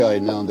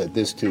everybody know that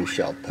this too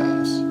shall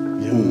pass.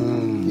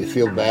 You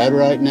feel bad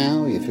right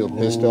now? You feel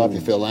pissed off?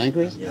 You feel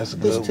angry?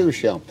 This too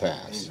shall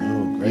pass.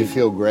 You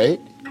feel great?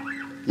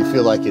 You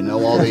feel like you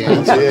know all the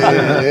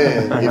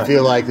answers? You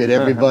feel like that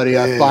everybody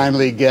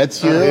finally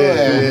gets you,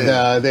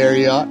 and there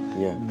you are.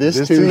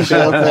 This too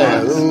shall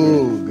pass.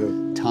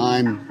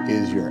 Time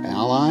is your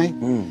ally,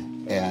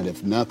 and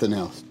if nothing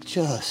else,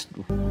 just...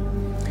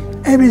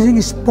 Everything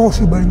is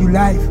possible in your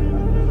life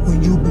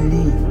when you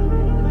believe.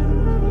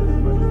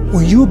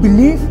 When you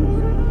believe,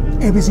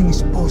 everything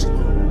is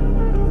possible.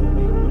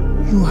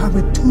 You have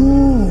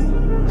two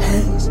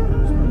hands.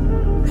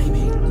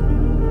 Amen.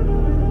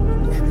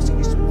 Everything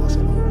is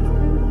possible.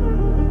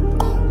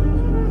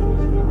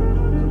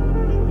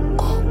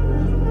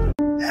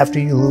 Go. After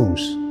you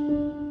lose,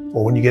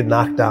 or when you get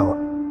knocked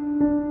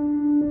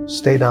down,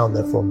 stay down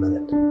there for a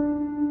minute.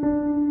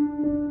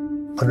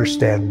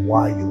 Understand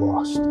why you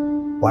lost.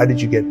 Why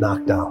did you get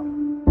knocked down?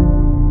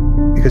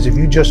 Because if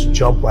you just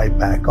jump right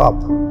back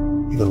up,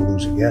 you're going to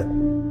lose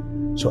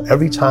again. So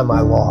every time I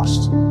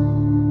lost,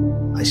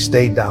 I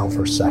stayed down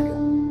for a second.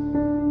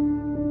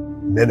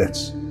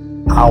 Minutes,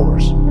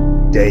 hours,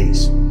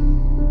 days,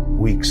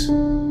 weeks.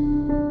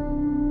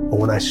 But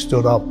when I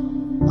stood up,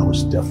 I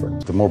was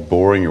different. The more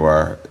boring you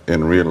are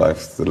in real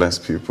life, the less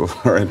people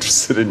are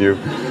interested in you.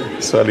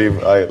 So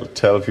I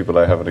tell people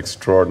I have an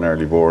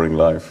extraordinarily boring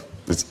life.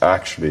 It's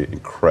actually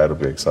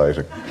incredibly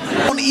exciting.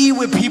 I don't eat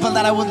with people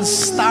that I wouldn't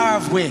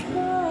starve with.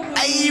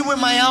 I eat with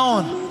my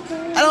own.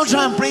 I don't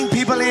try and bring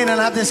people in and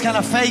have this kind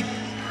of fake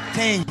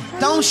thing.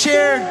 Don't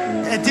share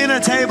a dinner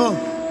table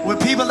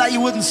with people that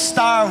you wouldn't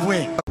starve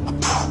with. A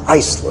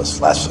priceless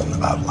lesson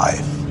about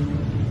life.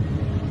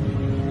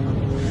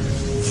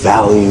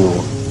 Value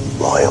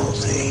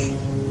loyalty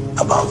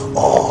above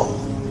all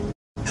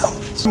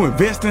else. You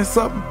invest in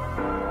something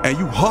and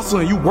you hustle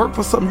and you work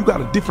for something, you got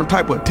a different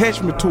type of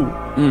attachment to it.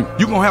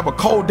 You're gonna have a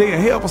cold day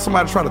in hell for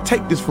somebody to try to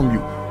take this from you.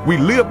 We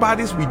live by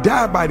this, we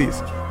die by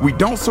this. We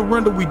don't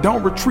surrender, we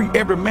don't retreat.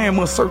 Every man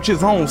must search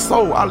his own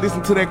soul. I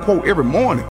listen to that quote every morning.